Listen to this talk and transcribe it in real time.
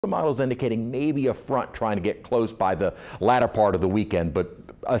The model's indicating maybe a front trying to get close by the latter part of the weekend, but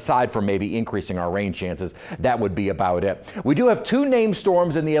aside from maybe increasing our rain chances, that would be about it. We do have two named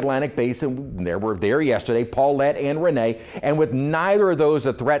storms in the Atlantic Basin. They were there yesterday, Paulette and Rene, and with neither of those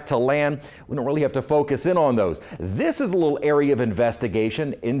a threat to land, we don't really have to focus in on those. This is a little area of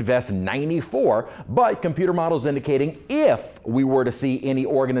investigation, Invest 94, but computer models indicating if we were to see any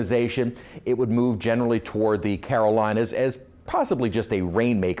organization, it would move generally toward the Carolinas as possibly just a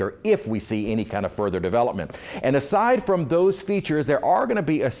rainmaker if we see any kind of further development. And aside from those features, there are going to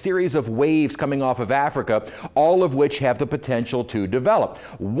be a series of waves coming off of Africa, all of which have the potential to develop.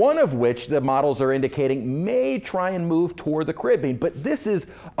 One of which the models are indicating may try and move toward the Caribbean, but this is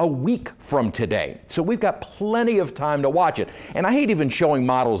a week from today. So we've got plenty of time to watch it. And I hate even showing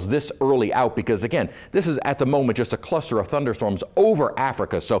models this early out because, again, this is at the moment just a cluster of thunderstorms over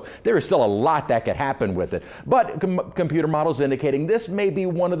Africa. So there is still a lot that could happen with it. But computer models indicating this may be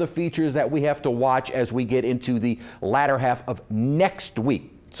one of the features that we have to watch as we get into the latter half of next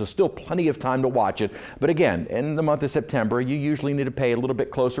week. So still plenty of time to watch it. But again, in the month of September, you usually need to pay a little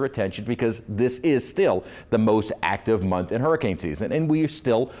bit closer attention because this is still the most active month in hurricane season. And we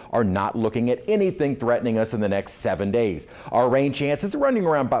still are not looking at anything threatening us in the next 7 days. Our rain chances are running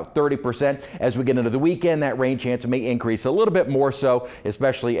around about 30%. As we get into the weekend, that rain chance may increase a little bit more so,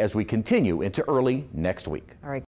 especially as we continue into early next week. All right.